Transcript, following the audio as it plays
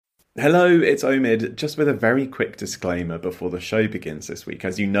Hello, it's Omid. Just with a very quick disclaimer before the show begins this week.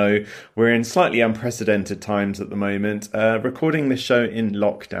 As you know, we're in slightly unprecedented times at the moment, recording this show in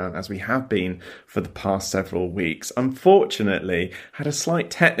lockdown as we have been for the past several weeks. Unfortunately, had a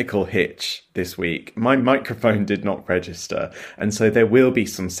slight technical hitch this week. My microphone did not register, and so there will be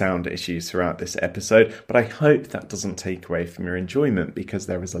some sound issues throughout this episode, but I hope that doesn't take away from your enjoyment because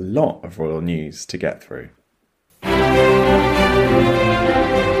there is a lot of royal news to get through.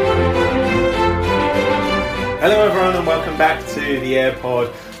 Hello everyone and welcome back to the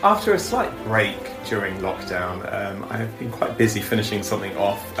AirPod. After a slight break during lockdown, I have been quite busy finishing something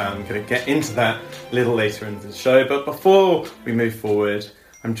off. I'm going to get into that a little later into the show, but before we move forward,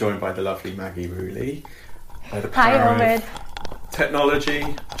 I'm joined by the lovely Maggie Rooley. By the power Hi, of technology,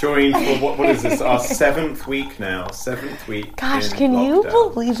 joined for what is this, our seventh week now, Gosh, in can you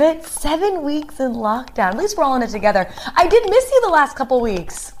lockdown. believe it? 7 weeks in lockdown. At least we're all in it together. I did miss you the last couple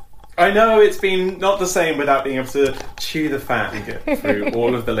weeks. I know it's been not the same without being able to chew the fat and get through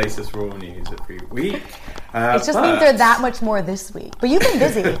all of the latest royal news every week. It just means they're that much more this week. But you've been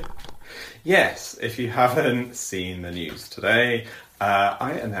busy. Yes, if you haven't seen the news today,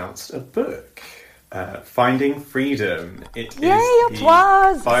 I announced a book, Finding Freedom. It Yay, is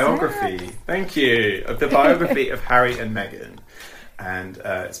applause! the biography, thank you, of the biography of Harry and Meghan. And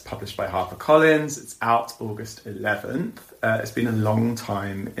it's published by HarperCollins. It's out August 11th. It's been a long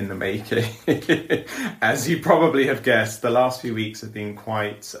time in the making. As you probably have guessed, the last few weeks have been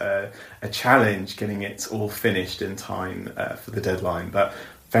quite a challenge getting it all finished in time for the deadline. But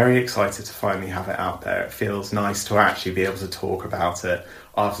very excited to finally have it out there. It feels nice to actually be able to talk about it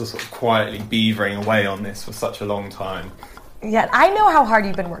after sort of quietly beavering away on this for such a long time. Yeah, I know how hard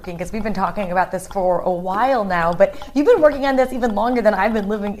you've been working because we've been talking about this for a while now, but you've been working on this even longer than I've been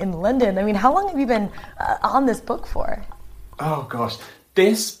living in London. I mean, how long have you been on this book for? Oh gosh,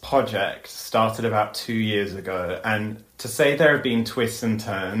 this project started about 2 years ago, and to say there have been twists and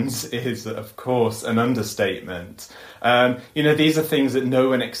turns is, of course, an understatement. These are things that no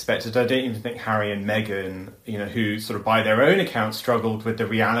one expected. I don't even think Harry and Meghan, who sort of by their own account struggled with the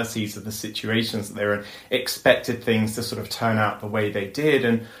realities of the situations that they were in, expected things to sort of turn out the way they did.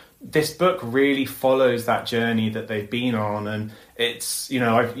 And this book really follows that journey that they've been on, and it's,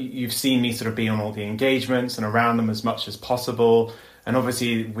 you've seen me sort of be on all the engagements and around them as much as possible. And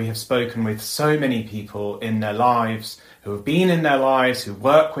obviously we have spoken with so many people in their lives, who have been in their lives, who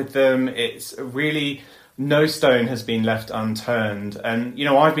work with them. It's really, no stone has been left unturned. And,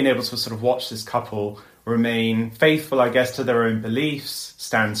 I've been able to sort of watch this couple remain faithful, I guess, to their own beliefs,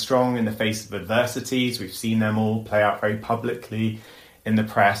 stand strong in the face of adversities. We've seen them all play out very publicly in the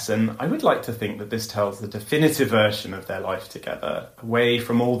press, and I would like to think that this tells the definitive version of their life together, away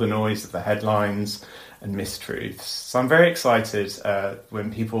from all the noise of the headlines and mistruths. So I'm very excited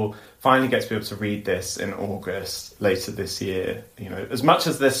when people finally get to be able to read this in August later this year. As much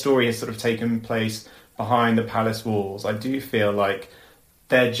as their story has sort of taken place behind the palace walls, I do feel like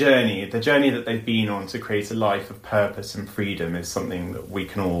their journey, the journey that they've been on to create a life of purpose and freedom, is something that we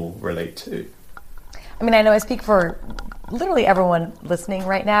can all relate to. I mean, I know I speak for literally everyone listening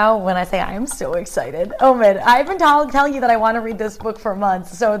right now when I say I am so excited. Oh man, I've been telling you that I want to read this book for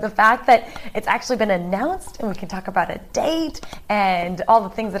months. So the fact that it's actually been announced and we can talk about a date and all the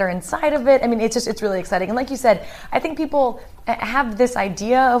things that are inside of it, I mean, it's really exciting. And like you said, I think people have this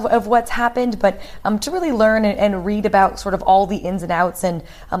idea of what's happened, but to really learn and read about sort of all the ins and outs, and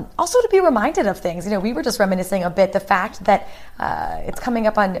also to be reminded of things. We were just reminiscing a bit the fact that it's coming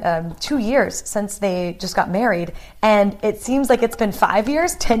up on 2 years since they just got married, and it seems like it's been 5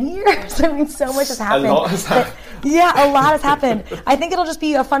 years, 10 years. I mean, so much has happened. A lot has happened. Yeah, a lot has happened. I think it'll just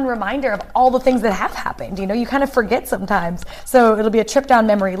be a fun reminder of all the things that have happened. You kind of forget sometimes. So it'll be a trip down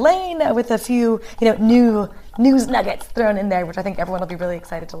memory lane with a few, new news nuggets thrown in there, which I think everyone will be really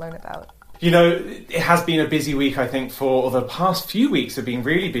excited to learn about. It has been a busy week, I think, or the past few weeks have been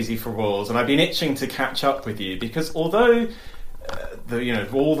really busy for royals, and I've been itching to catch up with you because although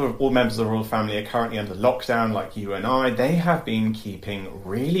all members of the royal family are currently under lockdown, like you and I, they have been keeping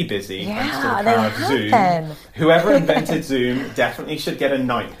really busy. Thanks to the power of Zoom. Been. Whoever invented Zoom definitely should get a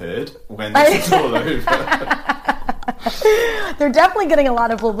knighthood when this is all over. They're definitely getting a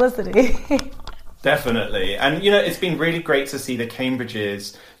lot of publicity. Definitely. And, it's been really great to see the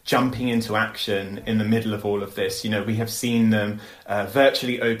Cambridges jumping into action in the middle of all of this. We have seen them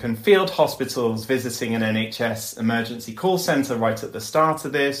virtually open field hospitals, visiting an NHS emergency call centre right at the start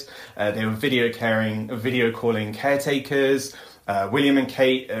of this. They were video calling caretakers. William and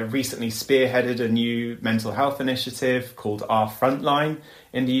Kate recently spearheaded a new mental health initiative called Our Frontline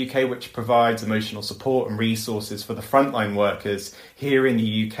in the UK, which provides emotional support and resources for the frontline workers here in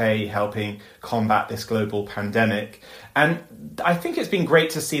the UK, helping combat this global pandemic. And I think it's been great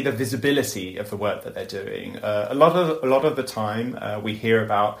to see the visibility of the work that they're doing. A lot of the time, we hear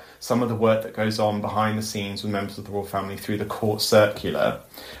about some of the work that goes on behind the scenes with members of the royal family through the court circular,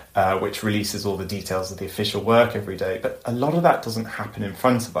 which releases all the details of the official work every day. But a lot of that doesn't happen in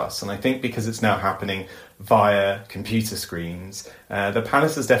front of us. And I think because it's now happening via computer screens, the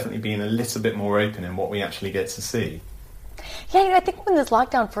palace has definitely been a little bit more open in what we actually get to see. Yeah, I think when this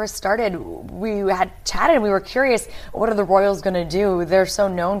lockdown first started, we had chatted and we were curious, what are the royals going to do? They're so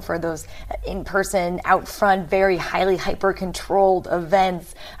known for those in-person, out front, very highly hyper-controlled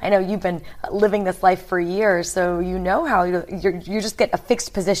events. I know you've been living this life for years, so you know how you just get a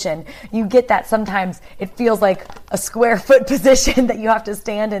fixed position. You get that sometimes it feels like a square foot position that you have to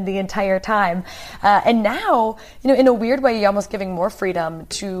stand in the entire time. And now, in a weird way, you're almost giving more freedom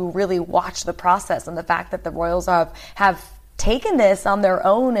to really watch the process, and the fact that the royals have taken this on their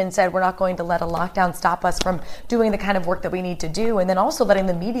own and said, we're not going to let a lockdown stop us from doing the kind of work that we need to do, and then also letting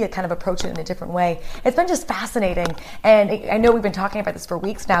the media kind of approach it in a different way. It's been just fascinating. And I know we've been talking about this for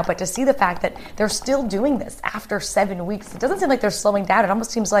weeks now, but to see the fact that they're still doing this after 7 weeks, it doesn't seem like they're slowing down. It almost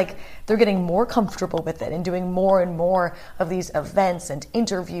seems like they're getting more comfortable with it and doing more and more of these events and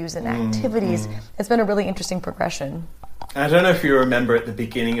interviews and activities. It's been a really interesting progression. I don't know if you remember at the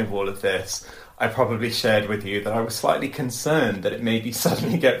beginning of all of this, I probably shared with you that I was slightly concerned that it maybe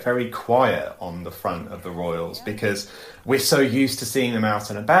suddenly get very quiet on the front of the royals, because we're so used to seeing them out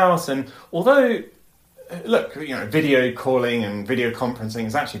and about. And although, look, video calling and video conferencing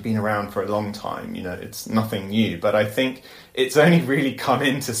has actually been around for a long time, it's nothing new, but I think it's only really come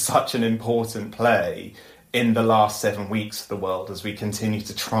into such an important play in the last 7 weeks of the world as we continue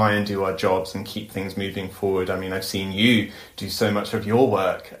to try and do our jobs and keep things moving forward. I mean, I've seen you do so much of your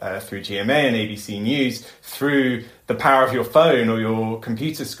work through GMA and ABC News through the power of your phone or your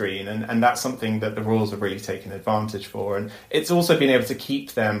computer screen, and that's something that the royals have really taken advantage for. And it's also been able to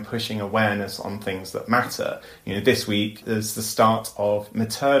keep them pushing awareness on things that matter. This week is the start of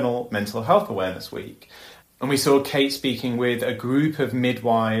Maternal Mental Health Awareness Week. And we saw Kate speaking with a group of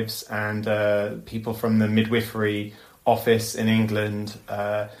midwives and people from the midwifery office in England,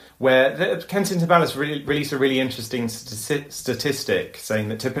 where the Kensington Palace released a really interesting statistic saying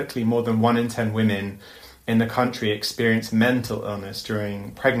that typically more than 1 in 10 women in the country experience mental illness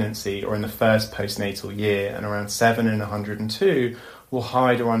during pregnancy or in the first postnatal year, and around 7 in 102 will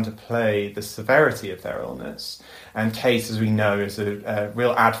hide or underplay the severity of their illness. And Kate, as we know, is a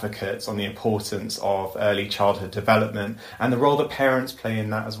real advocate on the importance of early childhood development and the role that parents play in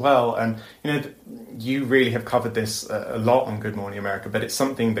that as well. And, you really have covered this a lot on Good Morning America, but it's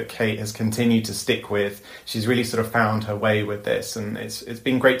something that Kate has continued to stick with. She's really sort of found her way with this, and it's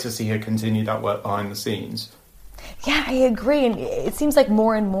been great to see her continue that work behind the scenes. Yeah, I agree. And it seems like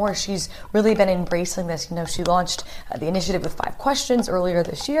more and more she's really been embracing this. She launched the initiative with 5 questions earlier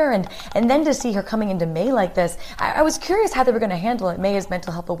this year. And then to see her coming into May like this, I was curious how they were going to handle it. May is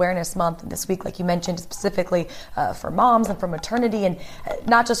Mental Health Awareness Month. And this week, like you mentioned, specifically for moms and for maternity, and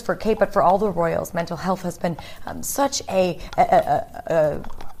not just for Kate, but for all the royals. Mental health has been such a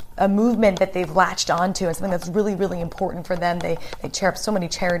movement that they've latched onto, and something that's really, really important for them. They chair up so many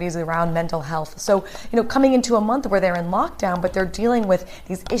charities around mental health. So, coming into a month where they're in lockdown, but they're dealing with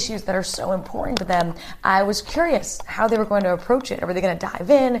these issues that are so important to them, I was curious how they were going to approach it. Are they going to dive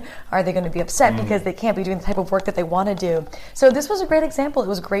in? Are they going to be upset because they can't be doing the type of work that they want to do? So this was a great example. It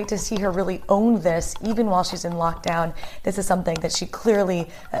was great to see her really own this, even while she's in lockdown. This is something that she clearly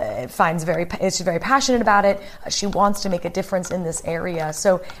she's very passionate about it. She wants to make a difference in this area.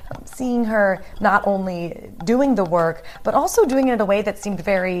 So seeing her not only doing the work, but also doing it in a way that seemed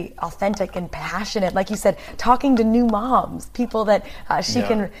very authentic and passionate. Like you said, talking to new moms, people that she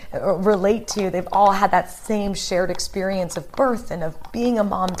can relate to. They've all had that same shared experience of birth and of being a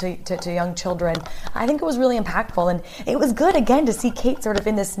mom to young children. I think it was really impactful, and it was good, again, to see Kate sort of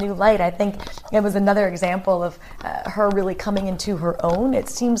in this new light. I think it was another example of her really coming into her own. It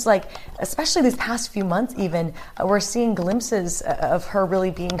seems like, especially these past few months even, we're seeing glimpses of her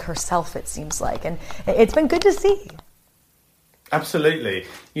really being herself, it seems like, and it's been good to see. Absolutely.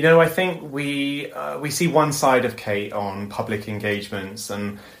 I think we see one side of Kate on public engagements,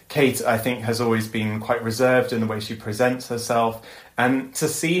 and Kate, I think, has always been quite reserved in the way she presents herself. And to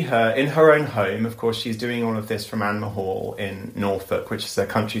see her in her own home, of course, she's doing all of this from Anmer Hall in Norfolk, which is her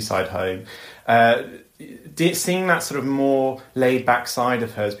countryside home. seeing that sort of more laid back side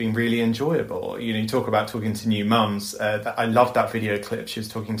of her has been really enjoyable. You know, you talk about talking to new mums. I loved that video clip. She was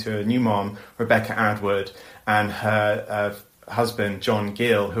talking to a new mom, Rebecca Atwood, and her husband, John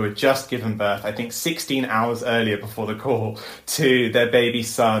Gill, who had just given birth, I think 16 hours earlier before the call, to their baby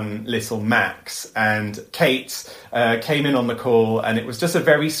son, little Max. And Kate came in on the call, and it was just a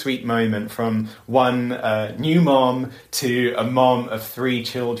very sweet moment from one new mom to a mom of 3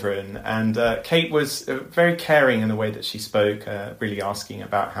 children. And Kate was very caring in the way that she spoke, really asking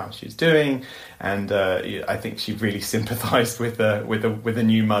about how she was doing. And I think she really sympathised with a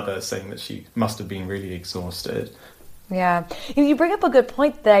new mother, saying that she must have been really exhausted. Yeah. You bring up a good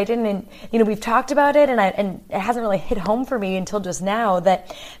point that I didn't, we've talked about it and it hasn't really hit home for me until just now,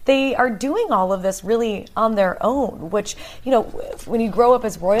 that they are doing all of this really on their own, which, when you grow up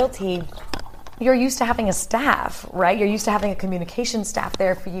as royalty, you're used to having a staff, right? You're used to having a communication staff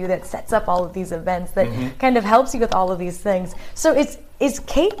there for you that sets up all of these events, that kind of helps you with all of these things. So is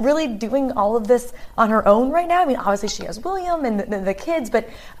Kate really doing all of this on her own right now? I mean, obviously she has William and the kids, but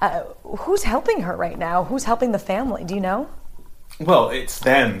who's helping her right now? Who's helping the family? Do you know? Well, it's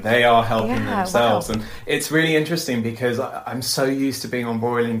them. They are helping themselves. Wow. And it's really interesting because I'm so used to being on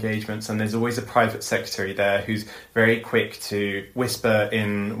royal engagements, and there's always a private secretary there who's very quick to whisper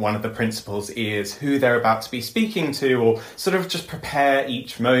in one of the principal's ears who they're about to be speaking to, or sort of just prepare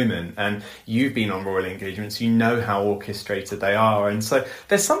each moment. And you've been on royal engagements, you know how orchestrated they are. And so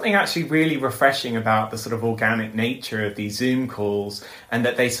there's something actually really refreshing about the sort of organic nature of these Zoom calls, and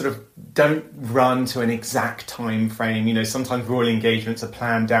that they sort of don't run to an exact time frame. Sometimes royal engagements are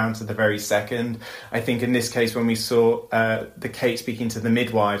planned down to the very second. I think in this case, when we saw the Kate speaking to the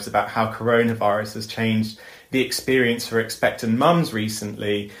midwives about how coronavirus has changed the experience for expectant mums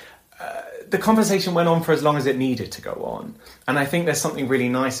recently, the conversation went on for as long as it needed to go on. And I think there's something really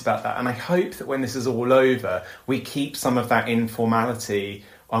nice about that. And I hope that when this is all over, we keep some of that informality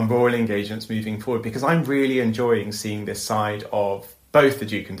on royal engagements moving forward, because I'm really enjoying seeing this side of both the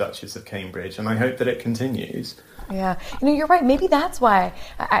Duke and Duchess of Cambridge, and I hope that it continues. Yeah, you're right. Maybe that's why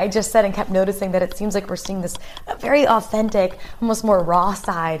I just said and kept noticing that it seems like we're seeing this very authentic, almost more raw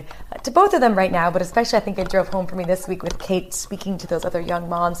side to both of them right now, but especially I think it drove home for me this week with Kate speaking to those other young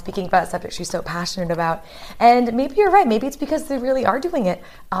moms, speaking about a subject she's so passionate about. And maybe you're right. Maybe it's because they really are doing it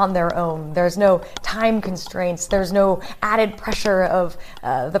on their own. There's no time constraints. There's no added pressure of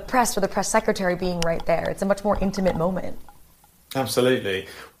the press or the press secretary being right there. It's a much more intimate moment. Absolutely.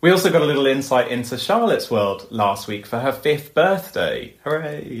 We also got a little insight into Charlotte's world last week for her 5th birthday.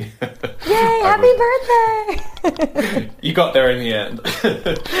 Hooray! Yay, happy birthday! You got there in the end.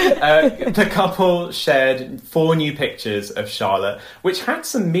 The couple shared 4 new pictures of Charlotte, which had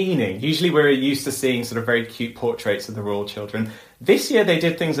some meaning. Usually we're used to seeing sort of very cute portraits of the royal children. This year they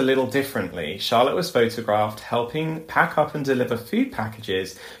did things a little differently. Charlotte was photographed helping pack up and deliver food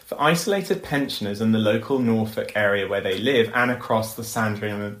packages for isolated pensioners in the local Norfolk area where they live and across the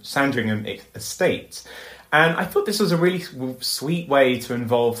Sandringham estate. And I thought this was a really sweet way to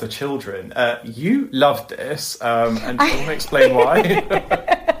involve the children. You loved this, and do you want to explain why?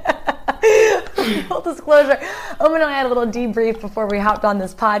 Full disclosure, Omen and I had a little debrief before we hopped on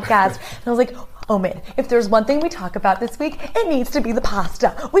this podcast, and I was like, Omen, if there's one thing we talk about this week, it needs to be the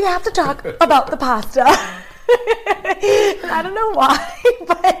pasta. We have to talk about the pasta. I don't know why,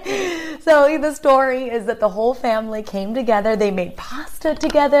 but so the story is that the whole family came together, they made pasta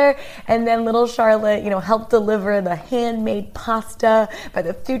together, and then little Charlotte, helped deliver the handmade pasta by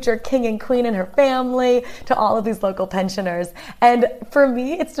the future king and queen and her family to all of these local pensioners. And for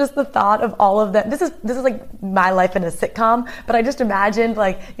me, it's just the thought of all of them. This is like my life in a sitcom, but I just imagined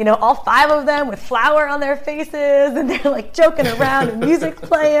all 5 of them with flour on their faces, and they're like joking around and music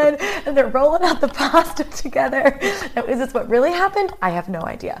playing, and they're rolling out the pasta together. Now, is this what really happened? I have no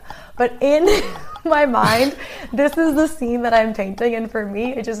idea. But in my mind, this is the scene that I'm painting, and for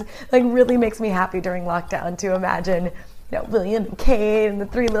me, it just really makes me happy during lockdown to imagine William and Kate and the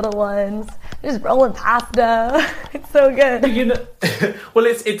 3 little ones just rolling pasta. It's so good. Well,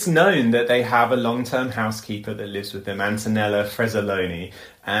 it's known that they have a long-term housekeeper that lives with them, Antonella Fresaloni.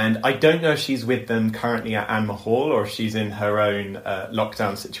 And I don't know if she's with them currently at Anne Hall or if she's in her own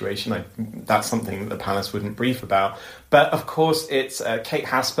lockdown situation. That's something that the palace wouldn't brief about. But of course, Kate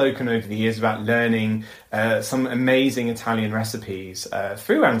has spoken over the years about learning some amazing Italian recipes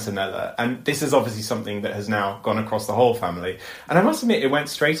through Antonella. And this is obviously something that has now gone across the whole family. And I must admit, it went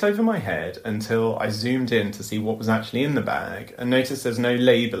straight over my head until I zoomed in to see what was actually in the bag and noticed there's no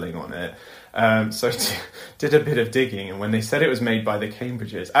labelling on it. So I did a bit of digging, and when they said it was made by the Cambridge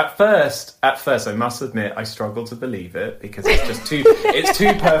Cambridges. At first, I must admit, I struggled to believe it because it's too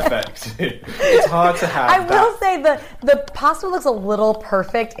perfect. It's hard to have. I will say the pasta looks a little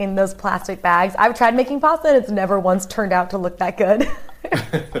perfect in those plastic bags. I've tried making pasta and it's never once turned out to look that good.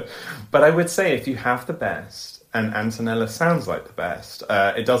 But I would say if you have the best, and Antonella sounds like the best,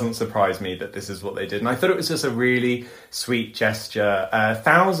 it doesn't surprise me that this is what they did. And I thought it was just a really sweet gesture.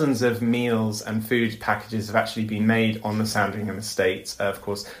 Thousands of meals and food packages have actually been made on the Sandringham estate. Of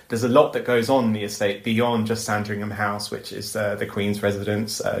course, there's a lot that goes on the estate beyond just Sandringham House, which is the Queen's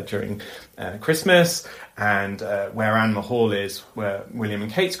residence during Christmas, and where Anma Hall is, where William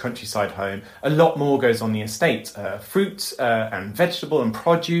and Kate's countryside home. A lot more goes on the estate. Fruit and vegetable and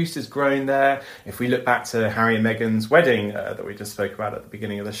produce is grown there. If we look back to Harry and Meghan's wedding that we just spoke about at the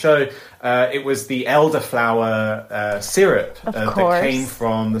beginning of the show, it was the elderflower syrup that came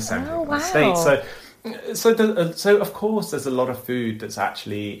from the Sandringham estate. So of course there's a lot of food that's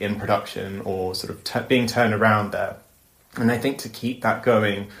actually in production or sort of being turned around there. And I think to keep that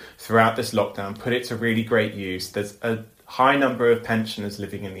going throughout this lockdown, put it to really great use. There's a high number of pensioners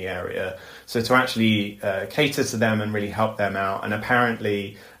living in the area. So to actually cater to them and really help them out. And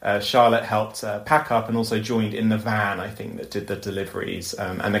apparently Charlotte helped pack up and also joined in the van, I think, that did the deliveries.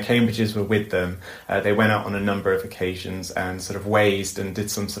 And the Cambridges were with them. They went out on a number of occasions and sort of wazed and did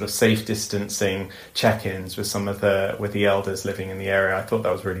some sort of safe distancing check-ins with with the elders living in the area. I thought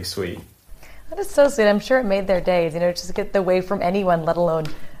that was really sweet. That is so sweet. I'm sure it made their days, just to get away from anyone, let alone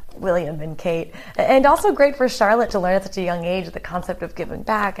William and Kate. And also great for Charlotte to learn at such a young age the concept of giving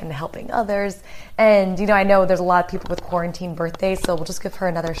back and helping others. And, I know there's a lot of people with quarantine birthdays, so we'll just give her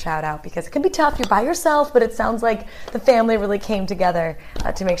another shout out because it can be tough. You're by yourself, but it sounds like the family really came together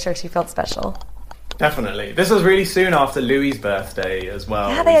to make sure she felt special. Definitely. This was really soon after Louis's birthday as well.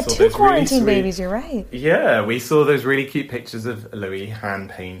 Yeah, they had 2 quarantine babies, you're right. Yeah, we saw those really cute pictures of Louis hand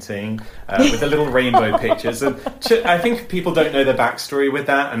painting with the little rainbow pictures. And I think people don't know the backstory with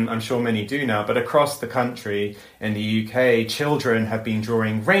that, and I'm sure many do now, but across the country in the UK, children have been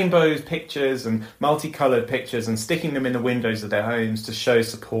drawing rainbow pictures and multicoloured pictures and sticking them in the windows of their homes to show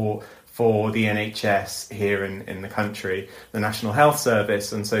support for the NHS here in the country, the National Health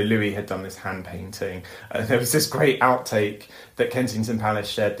Service. And so Louis had done this hand painting. There was this great outtake that Kensington Palace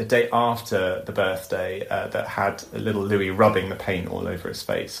shared the day after the birthday that had a little Louis rubbing the paint all over his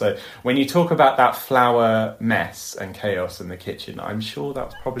face. So when you talk about that flower mess and chaos in the kitchen, I'm sure that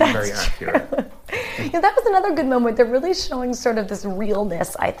was probably very accurate. Yeah, that was another good moment. They're really showing sort of this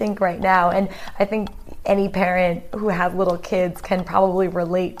realness, I think, right now. And I think any parent who has little kids can probably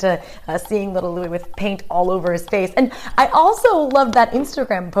relate to seeing little Louis with paint all over his face. And I also love that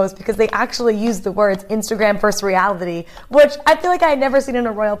Instagram post because they actually used the words Instagram first reality, which I feel like I had never seen in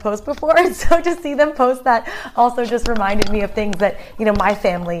a royal post before. And so to see them post that also just reminded me of things that, my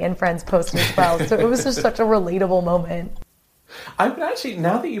family and friends posted as well. So it was just such a relatable moment. I would actually,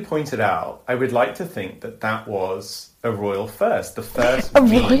 now that you pointed out, I would like to think that was a royal first, the first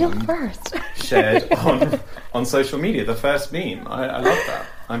royal first shared on social media, the first meme. I love that.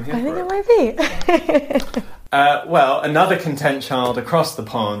 I'm here for it. I think it might be. Well, another content child across the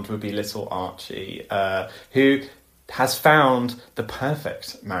pond would be little Archie, who has found the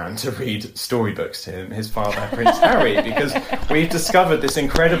perfect man to read storybooks to him, his father, Prince Harry, because we've discovered this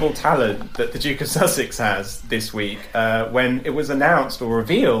incredible talent that the Duke of Sussex has this week when it was announced or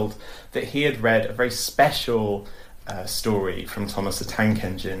revealed that he had read a very special story from Thomas the Tank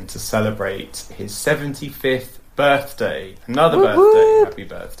Engine to celebrate his 75th birthday. Another whoop, birthday. whoop. Happy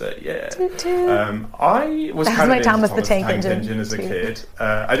birthday. Yeah. Toot, toot. I was That kind was of my into Thomas the Tank Engine as a too.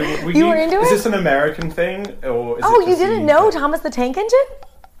 kid. You were into is it? this an American thing? Or is Oh, it you just didn't a know UK? Thomas the Tank Engine?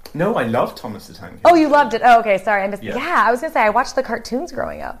 No, I love Thomas the Tank Engine. Oh, you loved it. Oh, okay. Sorry, I missed. Yeah. Yeah, I was gonna say I watched the cartoons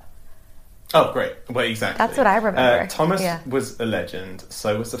growing up. Oh, great. Well, exactly. That's what I remember. Thomas Yeah. was a legend.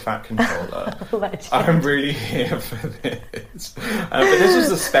 So was the Fat Controller. Legend. I'm really here for this. But this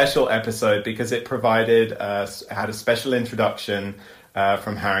was a special episode because it provided, had a special introduction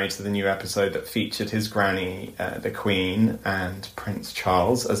from Harry to the new episode that featured his granny, the Queen, and Prince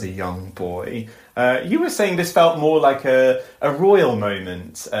Charles as a young boy. You were saying this felt more like a royal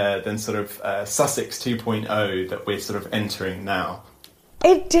moment than sort of Sussex 2.0 that we're sort of entering now.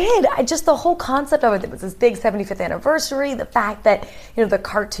 It did. Just the whole concept of it was this big 75th anniversary. The fact that, the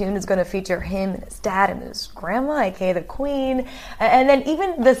cartoon is going to feature him and his dad and his grandma, aka the Queen. And then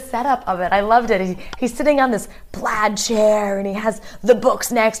even the setup of it, I loved it. He's sitting on this plaid chair and he has the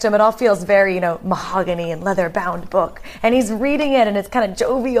books next to him. It all feels very, mahogany and leather-bound book. And he's reading it and it's kind of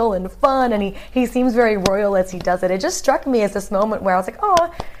jovial and fun and he seems very royal as he does it. It just struck me as this moment where I was like,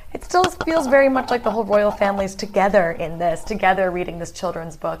 oh, It still feels very much like the whole royal family's together in this, together reading this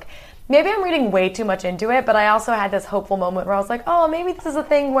children's book. Maybe I'm reading way too much into it, but I also had this hopeful moment where I was like, oh, maybe this is a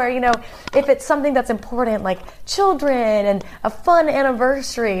thing where, if it's something that's important, like children and a fun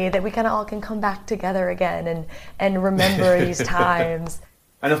anniversary, that we kind of all can come back together again and remember these times.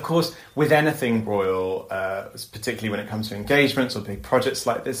 And of course, with anything royal, particularly when it comes to engagements or big projects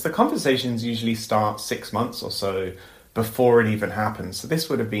like this, the conversations usually start 6 months or so before it even happens. So this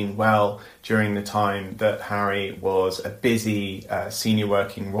would have been well during the time that Harry was a busy senior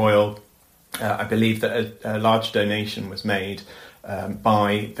working royal. I believe that a large donation was made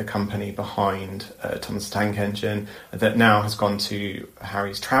by the company behind Thomas the Tank Engine that now has gone to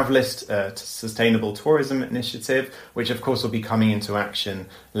Harry's Travelist Sustainable Tourism Initiative, which of course will be coming into action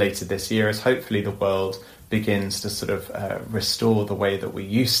later this year as hopefully the world begins to sort of restore the way that we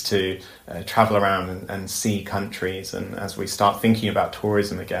used to travel around and see countries. And as we start thinking about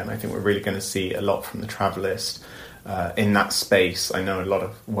tourism again, I think we're really going to see a lot from the Travelist in that space. I know a lot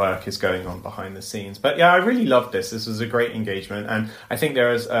of work is going on behind the scenes. But yeah, I really loved this. This was a great engagement. And I think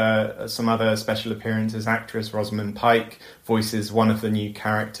there is some other special appearances. Actress Rosamund Pike voices one of the new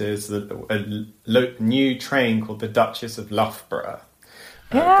characters, a new train called the Duchess of Loughborough.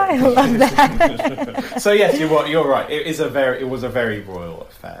 Yeah, I love that. So yes, you're right. It was a very royal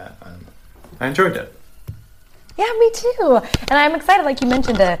affair, and I enjoyed it. Yeah, me too. And I'm excited, like you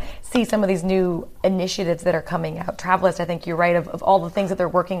mentioned, to see some of these new initiatives that are coming out. Travelist, I think you're right, of all the things that they're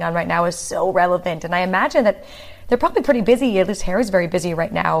working on right now is so relevant. And I imagine that they're probably pretty busy, at least Harry's very busy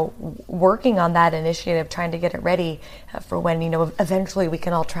right now, working on that initiative, trying to get it ready for when, eventually we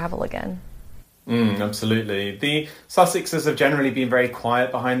can all travel again. Absolutely. The Sussexes have generally been very quiet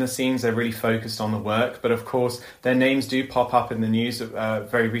behind the scenes. They're really focused on the work. But of course, their names do pop up in the news.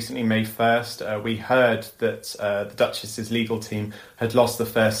 Very recently, May 1st, we heard that the Duchess's legal team had lost the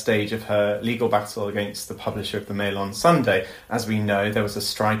first stage of her legal battle against the publisher of the Mail on Sunday. As we know, there was a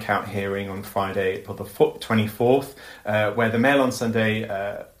strikeout hearing on Friday, April the 24th, where the Mail on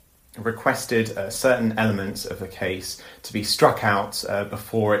Sunday requested certain elements of the case to be struck out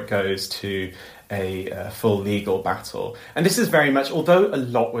before it goes to a full legal battle. And this is very much, although a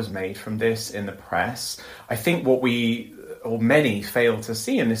lot was made from this in the press, I think what many fail to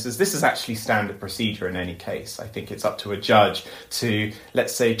see, and this is actually standard procedure in any case. I think it's up to a judge to,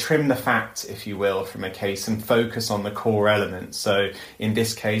 let's say, trim the fat, if you will, from a case and focus on the core elements. So in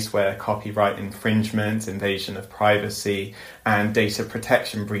this case, where copyright infringement, invasion of privacy, and data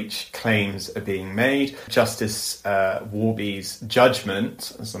protection breach claims are being made, Justice Warby's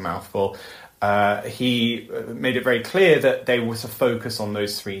judgment, as a mouthful, he made it very clear that they were to focus on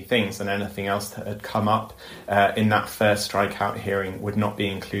those three things, and anything else that had come up in that first strikeout hearing would not be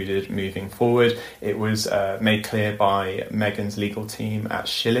included moving forward. It was made clear by Meghan's legal team at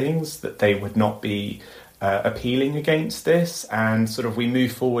Schillings that they would not be appealing against this, and sort of we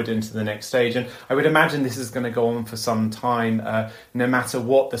move forward into the next stage. And I would imagine this is going to go on for some time. No matter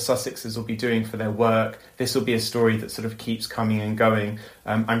what the Sussexes will be doing for their work, this will be a story that sort of keeps coming and going.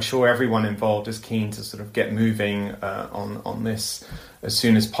 I'm sure everyone involved is keen to sort of get moving on this as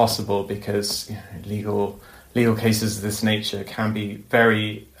soon as possible, because legal cases of this nature can be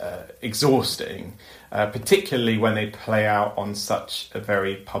very exhausting, particularly when they play out on such a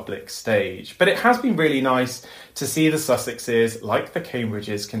very public stage. But it has been really nice to see the Sussexes, like the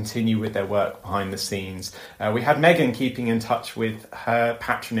Cambridges, continue with their work behind the scenes. We had Meghan keeping in touch with her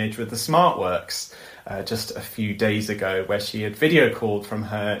patronage with the SmartWorks just a few days ago, where she had video called from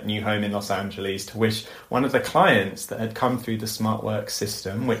her new home in Los Angeles to wish one of the clients that had come through the SmartWorks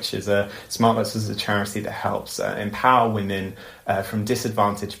system, which is SmartWorks is a charity that helps empower women from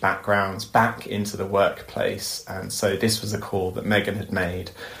disadvantaged backgrounds back into the workplace. And so this was a call that Meghan had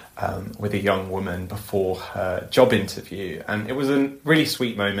made with a young woman before her job interview. And it was a really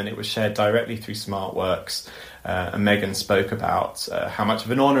sweet moment. It was shared directly through SmartWorks. And Meghan spoke about how much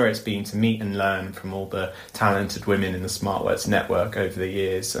of an honour it's been to meet and learn from all the talented women in the SmartWorks network over the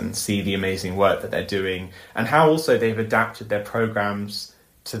years and see the amazing work that they're doing, and how also they've adapted their programmes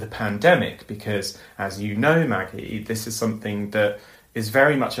to the pandemic, because, as you know, Maggie, this is something that is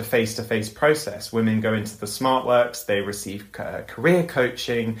very much a face-to-face process. Women go into the SmartWorks, they receive career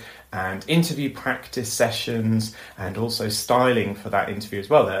coaching and interview practice sessions, and also styling for that interview as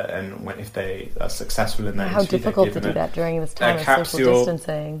well. And if they are successful in that interview, how difficult to do that during this time of social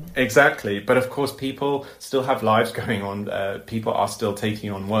distancing. Exactly. But of course, people still have lives going on. People are still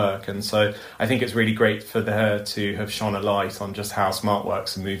taking on work. And so I think it's really great for her to have shone a light on just how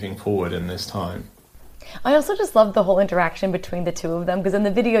SmartWorks are moving forward in this time. I also just love the whole interaction between the two of them, because in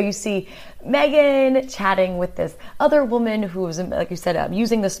the video you see Meghan chatting with this other woman who's, like you said,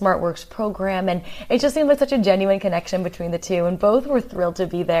 using the SmartWorks program, and it just seemed like such a genuine connection between the two, and both were thrilled to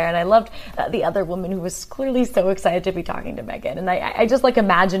be there. And I loved the other woman who was clearly so excited to be talking to Meghan, and I just like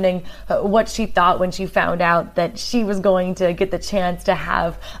imagining what she thought when she found out that she was going to get the chance to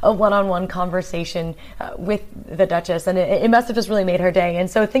have a one-on-one conversation with the Duchess, and it must have just really made her day. And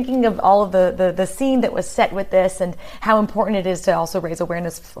so thinking of all of the scene that was set with this, and how important it is to also raise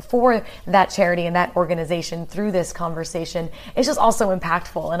awareness for that charity and that organization through this conversation, it's just also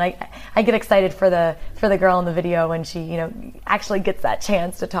impactful. And I get excited for the girl in the video when she actually gets that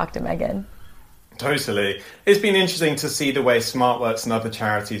chance to talk to Meghan. Totally. It's been interesting to see the way SmartWorks and other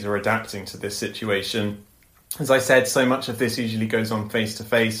charities are adapting to this situation. As I said, so much of this usually goes on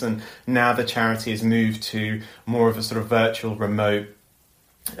face-to-face, and now the charity has moved to more of a sort of virtual, remote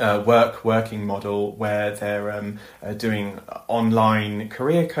working model, where they're doing online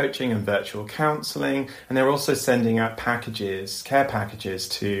career coaching and virtual counselling, and they're also sending out care packages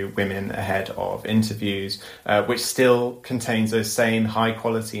to women ahead of interviews, which still contains those same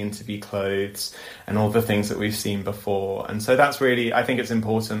high-quality interview clothes and all the things that we've seen before. And so that's really, I think it's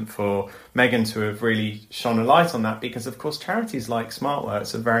important for Meghan to have really shone a light on that, because of course charities like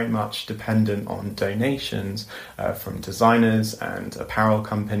SmartWorks are very much dependent on donations from designers and apparel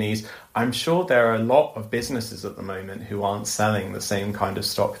companies. I'm sure there are a lot of businesses at the moment who aren't selling the same kind of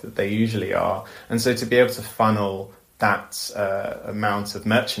stock that they usually are, and so to be able to funnel that amount of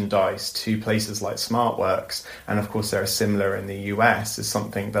merchandise to places like SmartWorks, and of course there are similar in the US, is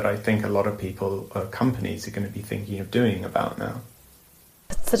something that I think a lot of companies are going to be thinking of doing about now.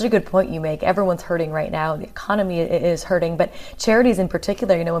 Such a good point you make. Everyone's hurting right now. The economy is hurting, but charities in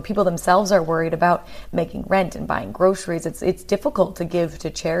particular, when people themselves are worried about making rent and buying groceries, it's difficult to give to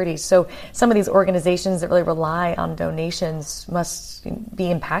charities. So some of these organizations that really rely on donations must be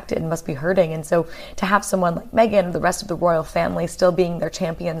impacted and must be hurting. And so to have someone like Meghan or the rest of the royal family still being their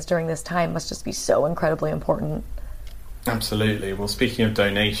champions during this time must just be so incredibly important. Absolutely. Well, speaking of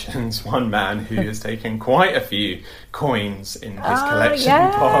donations, one man who has taken quite a few coins in his collection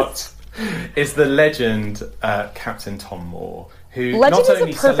pot is the legend Captain Tom Moore, who legend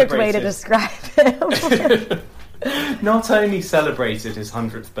is a perfect way to describe him. Not only celebrated his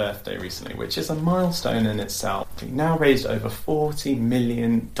 100th birthday recently, which is a milestone in itself, he now raised over $40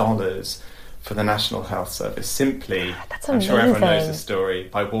 million for the National Health Service, simply, I'm sure everyone knows the story,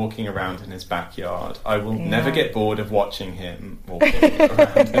 by walking around in his backyard. I will never get bored of watching him walking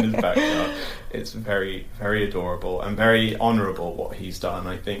around in his backyard. It's very, very adorable and very honourable what he's done.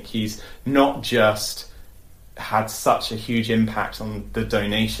 I think he's not just had such a huge impact on the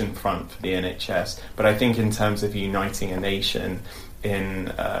donation front for the NHS, but I think in terms of uniting a nation in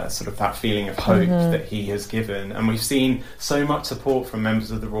sort of that feeling of hope that he has given. And we've seen so much support from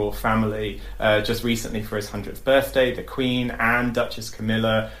members of the royal family. Just recently for his 100th birthday, the Queen and Duchess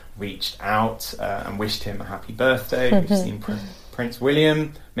Camilla reached out and wished him a happy birthday. We've seen Prince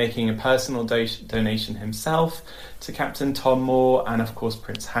William making a personal donation himself to Captain Tom Moore, and of course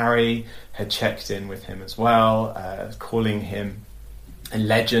Prince Harry had checked in with him as well, calling him a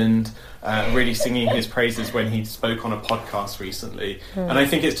legend, really singing his praises when he spoke on a podcast recently. And I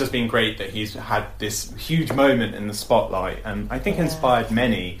think it's just been great that he's had this huge moment in the spotlight, and I think inspired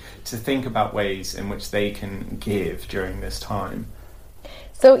many to think about ways in which they can give during this time.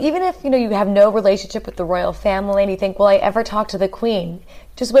 So even if you have no relationship with the royal family and you think, will I ever talk to the Queen?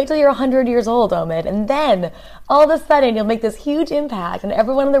 Just wait till you're 100 years old, Omid, and then all of a sudden you'll make this huge impact and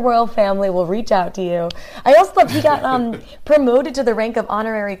everyone in the royal family will reach out to you. I also thought he got promoted to the rank of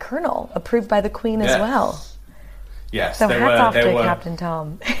honorary colonel, approved by the Queen as well. Yes, so hats off to Captain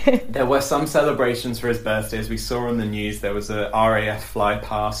Tom. There were some celebrations for his birthday. As we saw on the news, there was a RAF fly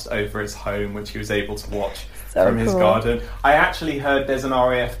past over his home, which he was able to watch from his garden. I actually heard there's an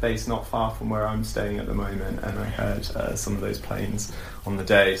RAF base not far from where I'm staying at the moment, and I heard some of those planes on the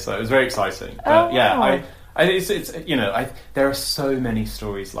day, so it was very exciting. But there are so many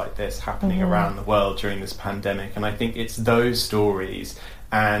stories like this happening around the world during this pandemic, and I think it's those stories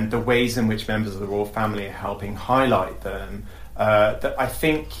and the ways in which members of the royal family are helping highlight them that I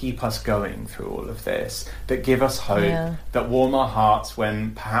think keep us going through all of this, that give us hope, that warm our hearts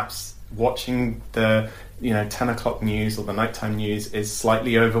when perhaps watching the 10 o'clock news or the nighttime news is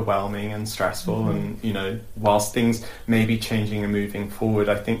slightly overwhelming and stressful. And whilst things may be changing and moving forward,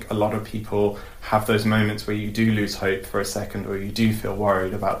 I think a lot of people have those moments where you do lose hope for a second, or you do feel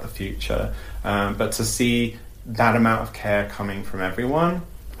worried about the future, but to see that amount of care coming from everyone,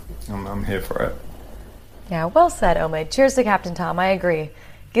 I'm here for it. Yeah, well said, Omid. Cheers to Captain Tom. I agree.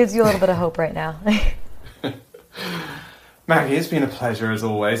 Gives you a little bit of hope right now. Maggie, it's been a pleasure as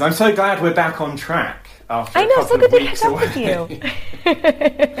always. I'm so glad we're back on track after I know, a couple so good of to weeks catch up away.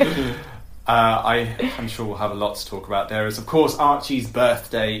 with you. I'm sure we'll have a lot to talk about. There is, of course, Archie's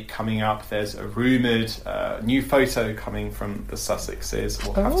birthday coming up. There's a rumoured new photo coming from the Sussexes.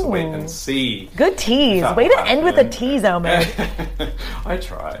 We'll have to wait and see. Good tease. Way to end with a tease, Omid. I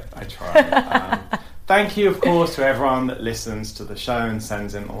try. Thank you, of course, to everyone that listens to the show and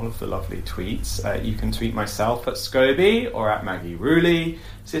sends in all of the lovely tweets. You can tweet myself at Scobie or at Maggie Ruley.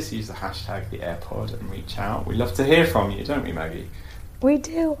 Just use the hashtag #TheAirPod and reach out. We love to hear from you, don't we, Maggie? We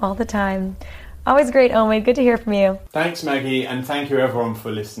do, all the time. Always great, Omid. Good to hear from you. Thanks, Maggie, and thank you, everyone,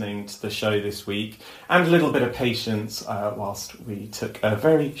 for listening to the show this week. And a little bit of patience whilst we took a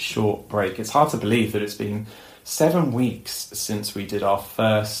very short break. It's hard to believe that it's been 7 weeks since we did our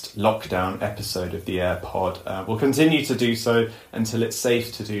first lockdown episode of the AirPod. We'll continue to do so until it's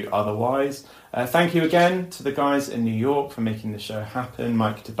safe to do otherwise. Thank you again to the guys in New York for making the show happen,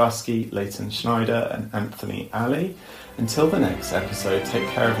 Mike Dubusky, Leighton Schneider and Anthony Alley. Until the next episode, take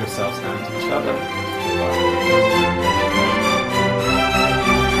care of yourselves and each other.